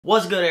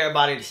What's good,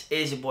 everybody? This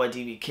is your boy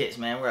KITH,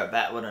 man. We're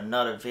back with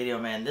another video,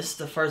 man. This is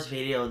the first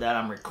video that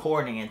I'm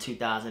recording in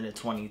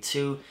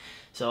 2022.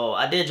 So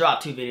I did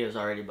drop 2 videos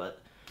already,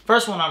 but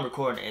first one I'm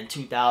recording in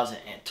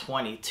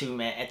 2022,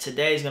 man. And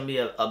today's gonna be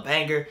a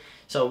banger.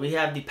 So we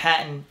have the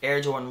patent Air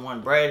Jordan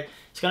 1 BRED.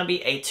 It's gonna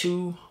be a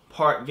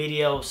 2-part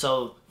video.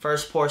 So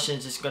first portion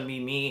is just gonna be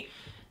me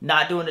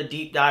not doing a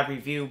deep dive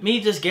review, me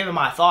just giving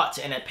my thoughts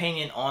and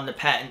opinion on the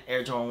patent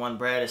Air Jordan 1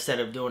 BRED instead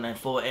of doing a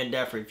full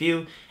in-depth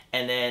review.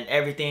 And then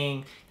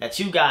everything that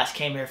you guys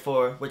came here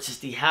for, which is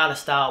the how to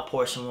style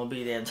portion, will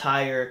be the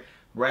entire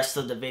rest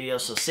of the video.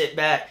 So sit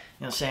back, you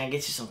know what I'm saying,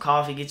 get you some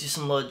coffee, get you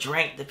some little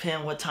drink, depending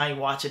on what time you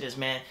watch it is,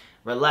 man.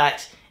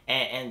 Relax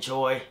and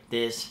enjoy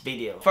this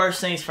video. First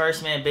things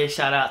first, man, big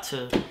shout out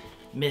to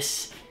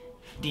Miss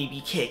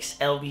DB Kicks,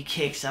 LB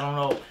Kicks. I don't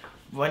know,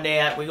 one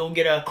day we gonna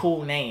get a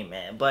cool name,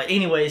 man. But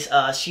anyways,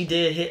 she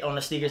did hit on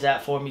the sneakers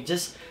app for me,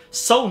 just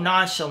so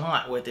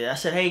nonchalant with it. I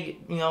said, hey,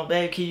 you know,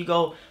 babe, can you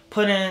go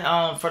put in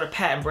for the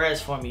patent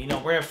BREDs for me? You know,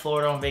 we're in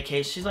Florida on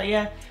vacation. She's like,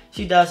 yeah,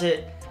 she does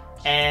it.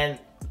 And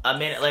a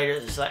minute later,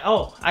 it's like,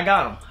 oh, I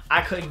got them.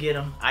 I couldn't get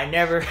them. I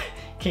never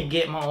can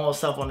get my own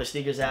stuff on the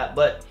sneakers app.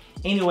 But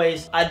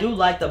anyways, I do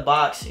like the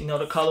box. You know,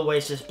 the colorway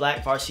is just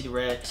black varsity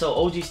red. So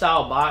OG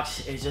style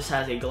box, it just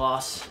has a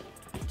gloss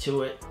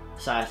to it.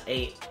 Size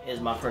 8 is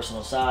my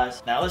personal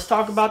size. Now let's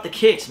talk about the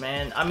kicks,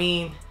 man. I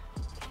mean,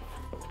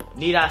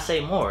 need I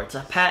say more? It's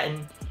a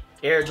patent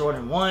Air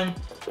Jordan 1.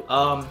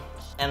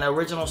 And the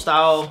original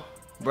style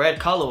BRED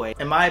colorway.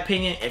 In my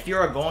opinion, if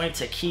you're going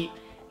to keep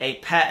a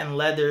patent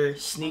leather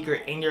sneaker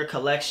in your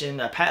collection,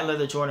 a patent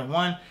leather Jordan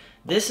 1,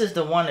 this is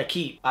the one to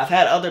keep. I've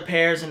had other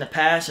pairs in the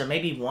past, or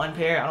maybe one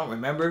pair, I don't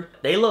remember.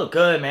 They look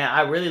good, man.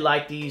 I really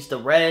like these. The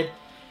red,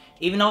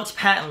 even though it's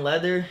patent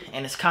leather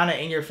and it's kind of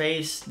in your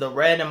face, the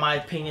red, in my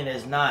opinion,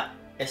 is not,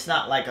 it's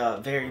not like a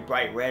very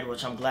bright red,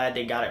 which I'm glad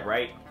they got it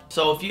right.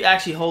 So if you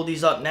actually hold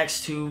these up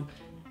next to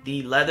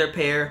the leather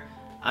pair,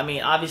 I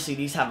mean, obviously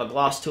these have a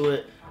gloss to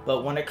it,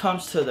 but when it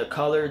comes to the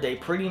color, they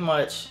pretty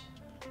much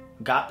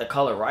got the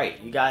color right.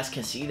 You guys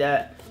can see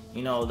that.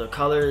 You know, the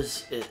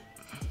colors is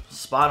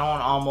spot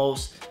on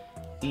almost.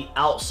 The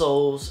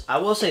outsoles, I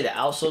will say the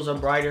outsoles are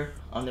brighter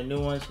on the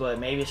new ones, but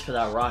maybe it's because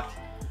I rocked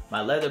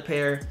my leather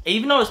pair.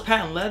 Even though it's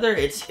patent leather,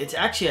 it's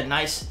actually a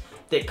nice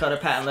thick cut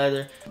of patent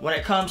leather. When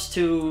it comes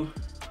to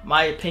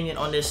my opinion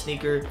on this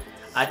sneaker,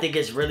 I think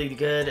it's really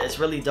good. It's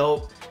really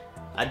dope.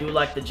 I do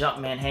like the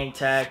Jumpman hang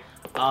tag.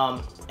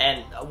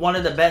 And one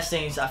of the best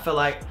things I feel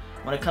like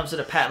when it comes to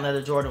the patent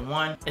leather Jordan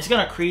 1, it's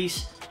gonna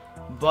crease,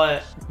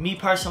 but me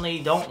personally,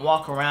 don't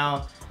walk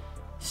around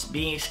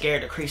being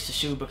scared to crease the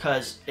shoe,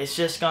 because it's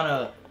just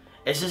gonna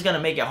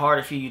make it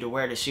harder for you to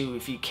wear the shoe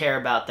if you care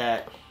about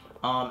that.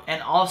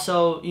 And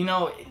also, you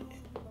know,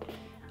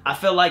 I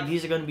feel like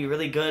these are gonna be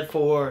really good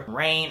for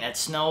rain and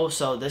snow.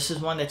 So this is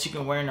one that you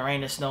can wear in the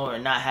rain and snow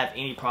and not have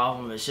any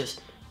problem. It's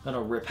just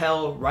gonna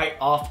repel right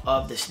off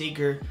of the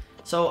sneaker.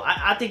 So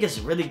I think it's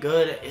really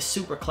good. It's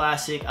super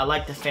classic. I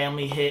like the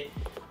family hit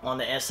on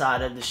the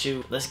inside of the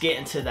shoe. Let's get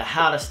into the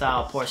how to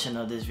style portion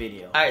of this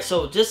video. All right,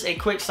 so just a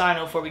quick side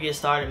note before we get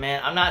started,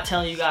 man. I'm not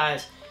telling you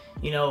guys,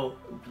 you know,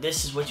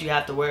 this is what you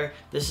have to wear.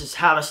 This is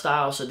how to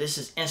style, so this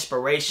is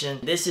inspiration.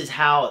 This is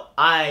how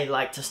I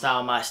like to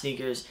style my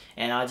sneakers,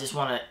 and I just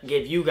want to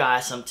give you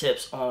guys some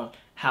tips on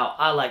how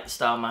I like to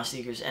style my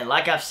sneakers. And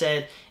like I've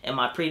said in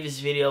my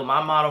previous video,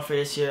 my motto for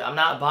this year, I'm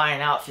not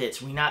buying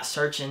outfits. We're not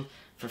searching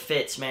for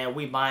fits, man.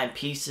 We buying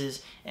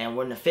pieces, and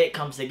when the fit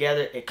comes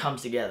together, it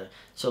comes together.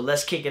 So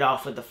let's kick it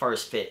off with the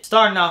first fit.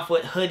 Starting off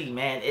with hoodie,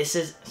 man. This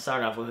is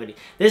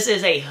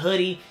a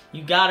hoodie.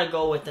 You gotta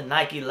go with the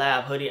Nike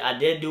Lab hoodie. I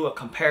did do a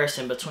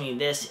comparison between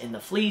this and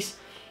the fleece.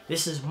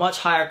 This is much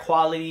higher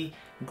quality,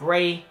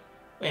 gray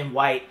and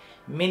white,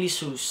 mini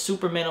suits,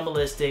 super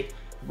minimalistic,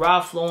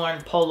 Ralph Lauren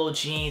polo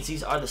jeans.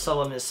 These are the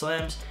Sullivan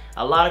Slims.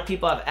 A lot of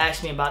people have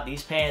asked me about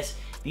these pants.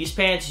 These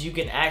pants, you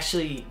can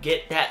actually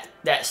get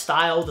that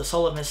style, the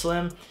Sullivan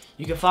Slim.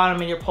 You can find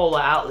them in your Polo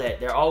outlet.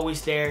 They're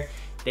always there.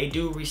 They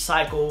do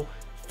recycle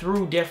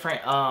through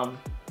different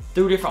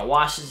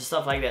washes and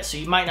stuff like that. So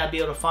you might not be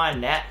able to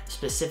find that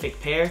specific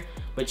pair,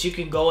 but you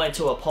can go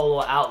into a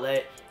Polo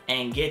outlet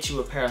and get you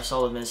a pair of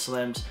Sullivan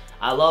Slims.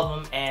 I love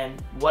them, and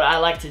what I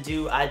like to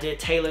do, I did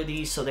tailor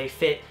these so they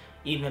fit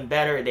even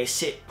better. They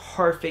sit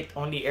perfect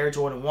on the Air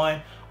Jordan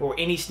 1 or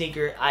any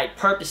sneaker. I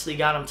purposely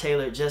got them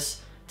tailored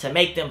just to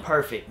make them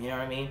perfect, you know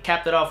what I mean?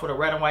 Capped it off with a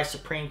red and white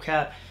Supreme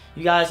cap.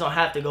 You guys don't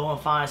have to go and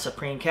find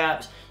Supreme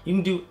caps. You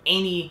can do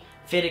any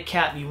fitted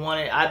cap you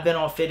wanted. I've been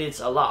on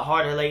fitteds a lot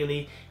harder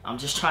lately. I'm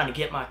just trying to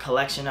get my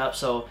collection up,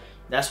 so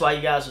that's why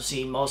you guys will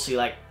see mostly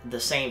like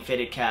the same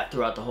fitted cap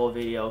throughout the whole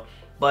video.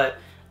 But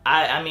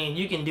I mean,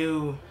 you can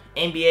do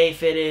NBA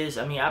fitteds.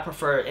 I mean, I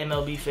prefer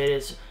MLB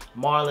fitteds.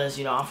 Marlins,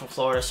 you know, I'm from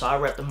Florida, so I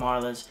rep the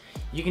Marlins.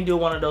 You can do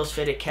one of those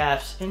fitted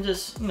caps and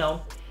just, you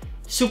know,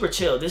 super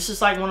chill. This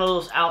is like one of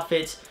those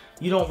outfits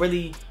you don't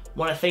really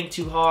want to think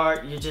too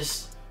hard. You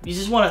just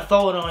want to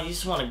throw it on. You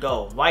just want to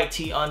go. White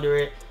tee under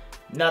it,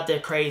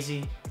 nothing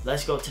crazy.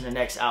 let's go to the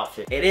next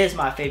outfit. It is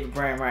my favorite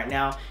brand right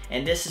now,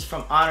 and this is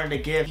from Honor to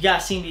Give. You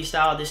guys seen me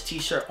style this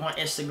t-shirt on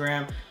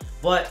Instagram,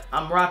 but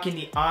I'm rocking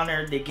the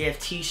Honor to Give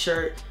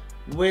t-shirt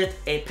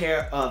with a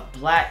pair of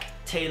black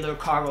TAILOR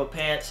cargo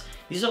pants.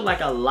 These are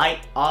like a light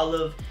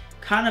olive,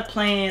 kind of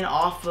playing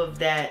off of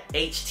that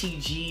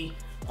HTG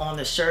on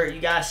the shirt.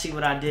 You guys see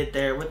what I did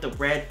there with the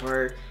red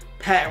bird,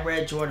 patent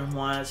red Jordan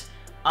 1s,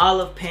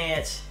 olive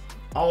pants.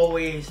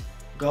 Always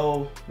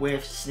go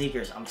with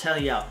sneakers. I'm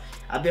telling y'all,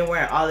 I've been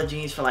wearing olive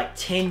jeans for like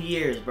 10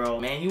 years, bro.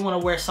 Man, you want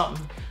to wear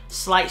something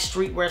slight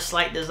streetwear,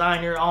 slight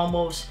designer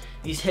almost.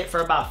 These hit for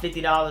about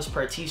 $50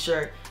 per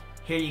t-shirt.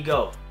 Here you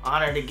go,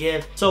 Honor to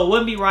Give. So it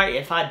wouldn't be right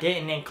if I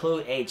didn't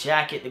include a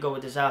jacket to go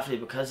with this outfit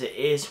because it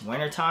is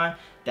wintertime.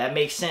 That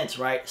makes sense,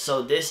 right?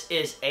 So this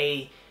is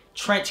a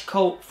trench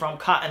coat from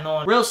Cotton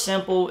On. Real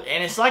simple,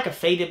 and it's like a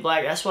faded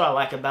black. That's what I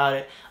like about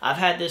it. I've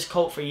had this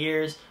coat for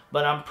years,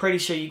 but I'm pretty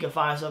sure you can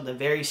find something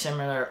very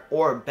similar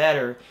or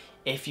better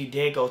if you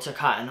did go to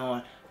Cotton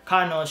On.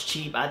 Cotton On's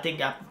cheap. I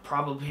think I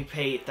probably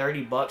paid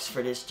 30 bucks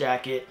for this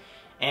jacket,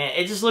 and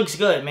it just looks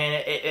good,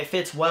 man. It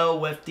fits well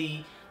with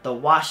the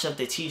wash of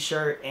the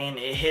t-shirt, and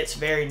it hits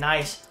very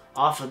nice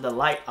off of the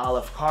light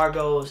olive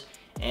cargos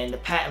and the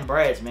patent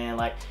breads, man.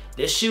 Like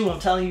this shoe, I'm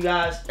telling you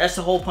guys, that's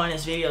the whole point of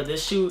this video.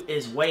 This shoe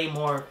is way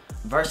more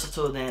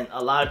versatile than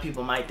a lot of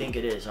people might think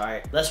it is. All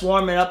right, let's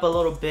warm it up a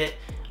little bit.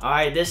 All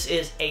right, this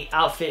is a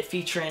outfit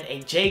featuring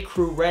a J.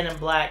 Crew red and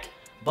black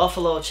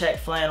buffalo check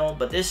flannel,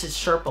 but this is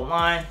Sherpa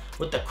line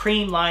with the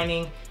cream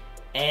lining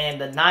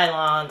and the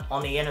nylon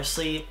on the inner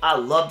sleeve. I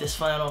love this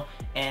flannel,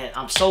 and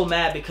I'm so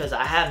mad because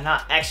I have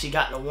not actually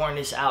gotten to wear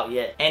this out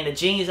yet. And the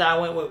jeans I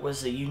went with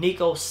was the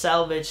UNIQLO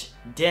Selvage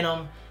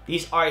denim.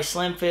 These are a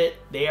slim fit.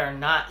 They are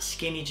not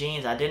skinny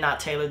jeans. I did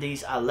not tailor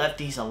these. I left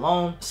these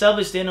alone.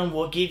 Selvage denim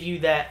will give you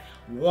that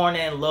worn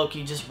in look.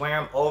 You just wear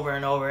them over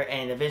and over,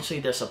 and eventually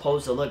they're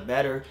supposed to look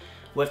better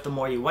with the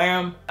more you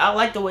wear them. I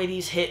like the way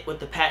these hit with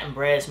the patent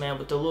breads, man,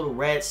 with the little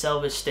red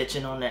selvage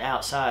stitching on the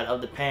outside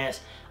of the pants.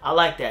 I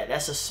like that.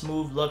 That's a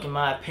smooth look in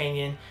my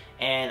opinion.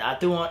 And I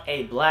threw on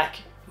a black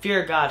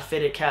Fear God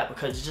fitted cap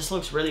because it just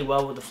looks really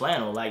well with the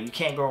flannel. Like, you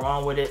can't go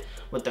wrong with it,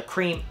 with the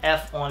cream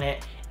F on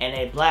it and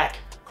a black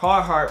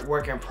Carhartt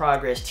Work in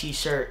Progress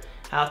t-shirt.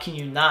 How can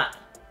you not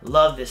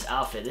love this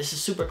outfit? This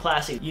is super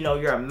classic. You know,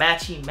 you're a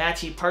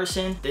matchy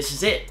person. This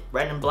is it.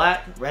 Red and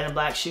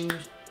black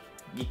shoes.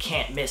 You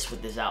can't miss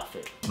with this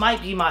outfit. This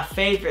might be my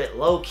favorite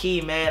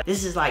low-key, man.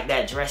 This is like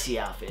that dressy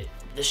outfit.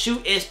 The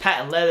shoe is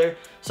patent leather,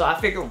 so I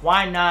figured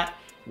why not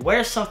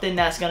wear something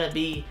that's gonna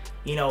be,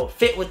 you know,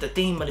 fit with the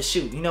theme of the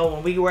shoe. You know,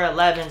 when we wear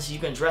 11s, you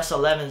can dress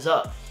 11s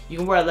up. You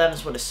can wear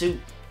 11s with a suit.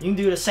 You can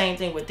do the same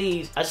thing with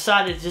these. I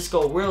decided to just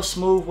go real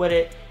smooth with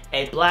it.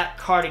 A black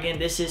cardigan.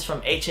 This is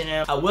from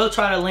H&M. I will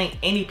try to link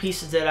any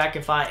pieces that I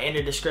can find in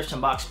the description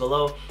box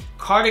below.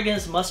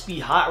 Cardigans must be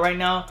hot right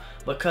now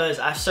because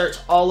I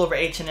searched all over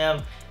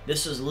H&M.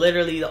 This was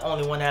literally the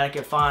only one that I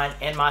could find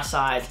in my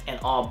size and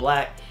all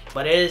black.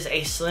 But it is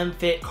a slim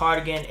fit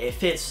cardigan. It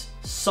fits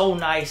so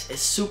nice.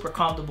 It's super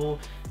comfortable.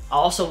 I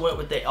also went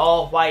with the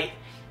all white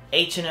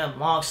H&M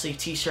long sleeve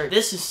t-shirt.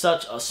 This is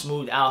such a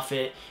smooth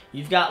outfit.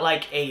 You've got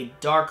like a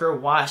darker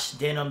wash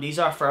denim. These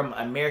are from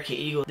American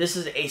Eagle. This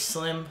is a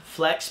slim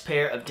flex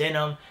pair of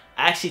denim.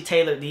 I actually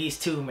tailored these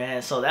too,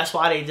 man. So that's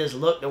why they just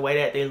look the way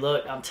that they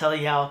look. I'm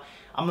telling y'all,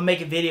 I'm gonna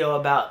make a video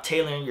about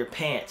tailoring your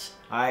pants.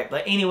 All right,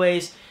 but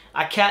anyways,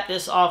 I capped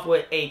this off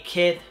with a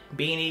KITH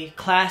beanie,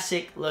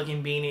 classic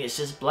looking beanie. It's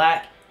just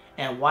black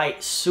and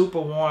white, super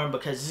warm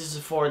because this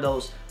is for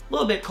those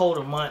little bit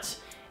colder months.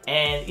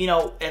 And you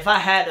know, if I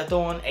had to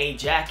throw on a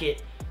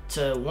jacket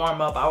to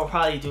warm up, I would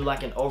probably do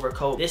like an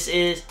overcoat. This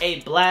is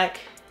a black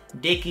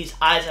Dickies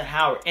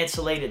Eisenhower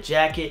insulated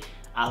jacket.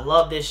 I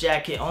love this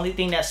jacket. Only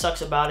thing that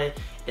sucks about it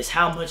is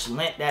how much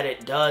lint that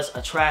it does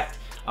attract.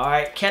 All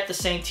right, kept the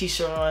same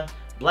t-shirt on.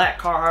 Black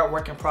Carhartt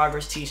Work in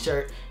Progress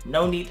t-shirt.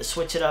 No need to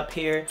switch it up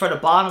here. For the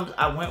bottoms,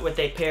 I went with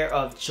a pair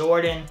of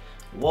Jordan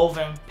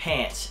woven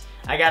pants.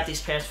 I got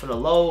these pants for the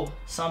low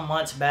some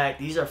months back.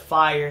 These are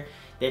fire.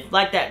 They're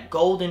like that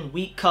golden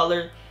wheat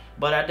color,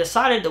 but I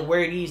decided to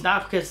wear these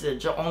not because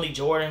they're only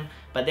Jordan,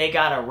 but they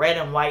got a red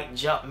and white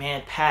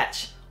Jumpman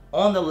patch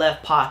on the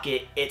left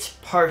pocket. It's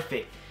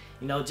perfect.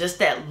 You know, just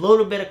that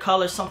little bit of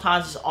color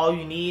sometimes is all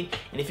you need.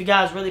 And if you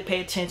guys really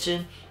pay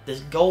attention,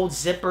 this gold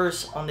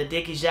zippers on the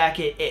Dickies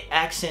jacket, it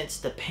accents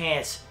the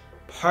pants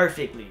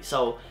perfectly.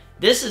 So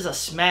this is a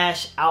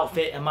smash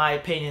outfit in my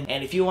opinion.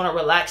 And if you want to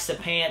relax the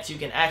pants, you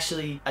can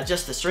actually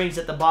adjust the strings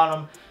at the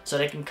bottom so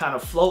they can kind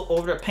of float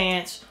over the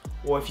pants.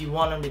 Or if you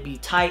want them to be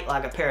tight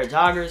like a pair of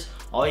joggers,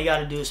 all you got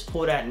to do is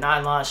pull that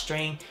nylon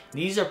string.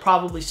 These are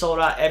probably sold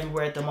out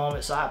everywhere at the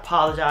moment, so I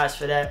apologize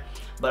for that.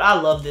 But I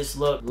love this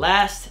look.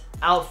 Last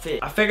outfit,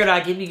 I figured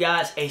I'd give you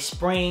guys a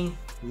spring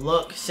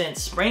look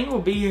since spring will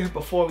be here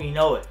before we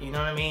know it, you know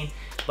what I mean?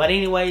 But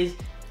anyways,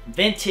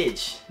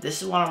 vintage.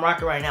 This is what I'm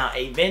rocking right now.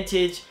 A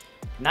vintage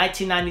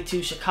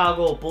 1992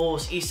 Chicago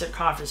Bulls Eastern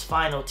Conference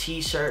Final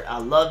t-shirt. I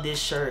love this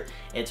shirt.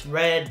 It's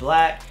red,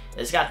 black.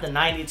 It's got the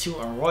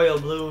 92 in royal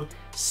blue,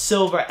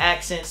 silver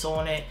accents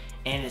on it,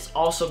 and it's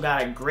also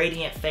got a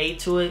gradient fade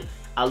to it.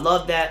 I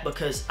love that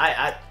because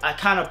I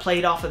kind of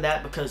played off of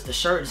that because the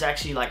shirt is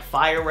actually like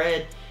fire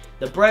red.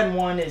 The BRED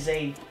one is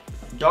a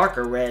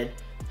darker red,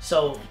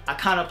 so I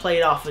kind of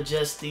played off of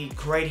just the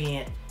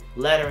gradient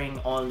lettering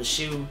on the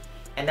shoe,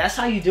 and that's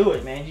how you do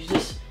it, man. You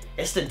just,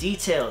 it's the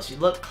details. You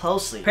look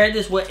closely. Pair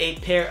this with a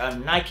pair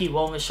of Nike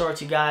woven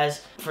shorts, you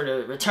guys. For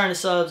the return to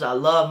subs, I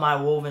love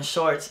my woven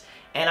shorts,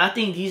 and I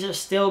think these are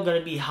still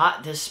gonna be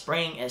hot this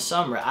spring and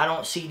summer. I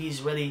don't see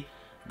these really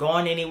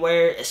going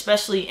anywhere,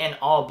 especially in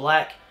all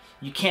black.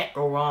 You can't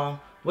go wrong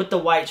with the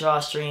white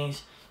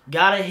drawstrings.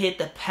 Gotta hit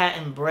the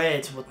patent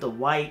BREDs with the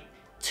white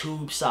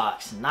tube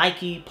socks.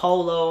 Nike,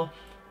 Polo,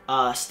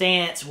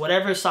 Stance,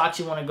 whatever socks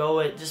you want to go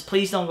with. Just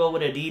please don't go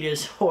with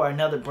Adidas or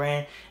another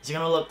brand. It's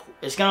gonna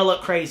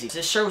look crazy.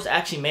 This shirt was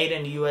actually made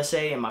in the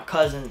USA, and my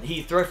cousin,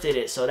 he thrifted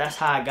it, so that's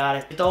how I got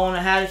it. Throw on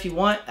a hat if you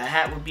want. A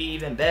hat would be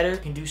even better. You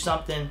can do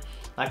something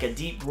like a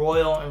deep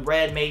royal and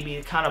red, maybe,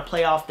 to kind of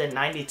play off the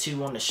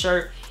 92 on the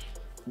shirt.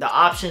 The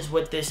options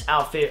with this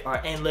outfit are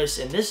endless,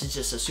 and this is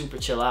just a super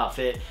chill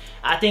outfit.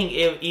 I think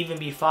it would even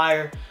be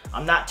fire.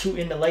 I'm not too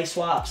into lace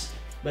swaps,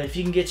 but if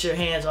you can get your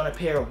hands on a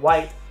pair of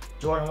white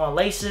Jordan 1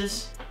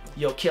 laces,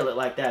 you'll kill it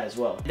like that as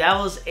well. That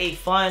was a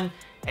fun,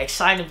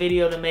 exciting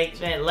video to make.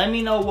 Man, let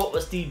me know what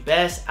was the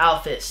best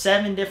outfit.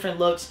 7 different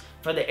looks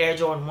for the Air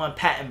Jordan 1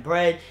 patent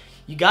BRED.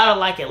 You gotta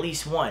like at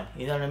least one,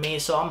 you know what I mean?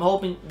 So I'm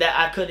hoping that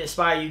I could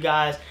inspire you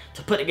guys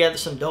to put together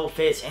some dope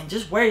fits and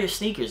just wear your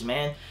sneakers,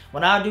 man.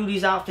 When I do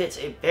these outfits,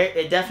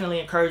 it definitely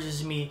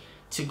encourages me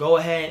to go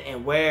ahead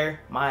and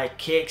wear my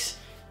kicks.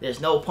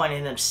 There's no point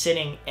in them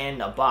sitting in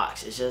a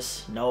box. It's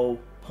just no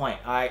point.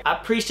 All right, I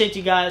appreciate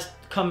you guys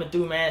coming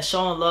through, man,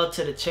 showing love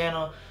to the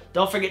channel.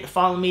 Don't forget to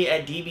follow me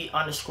at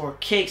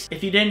DB_kicks.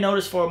 If you didn't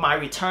notice, for my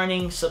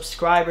returning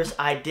subscribers,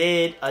 I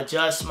did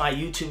adjust my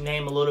YouTube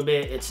name a little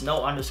bit. It's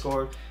no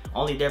underscore,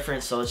 only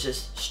difference, so it's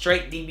just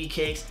straight DB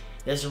Kicks.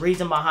 There's a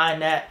reason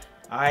behind that.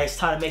 All right, it's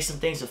time to make some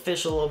things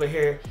official over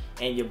here,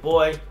 and your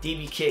boy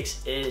DB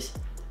Kicks is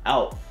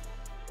out.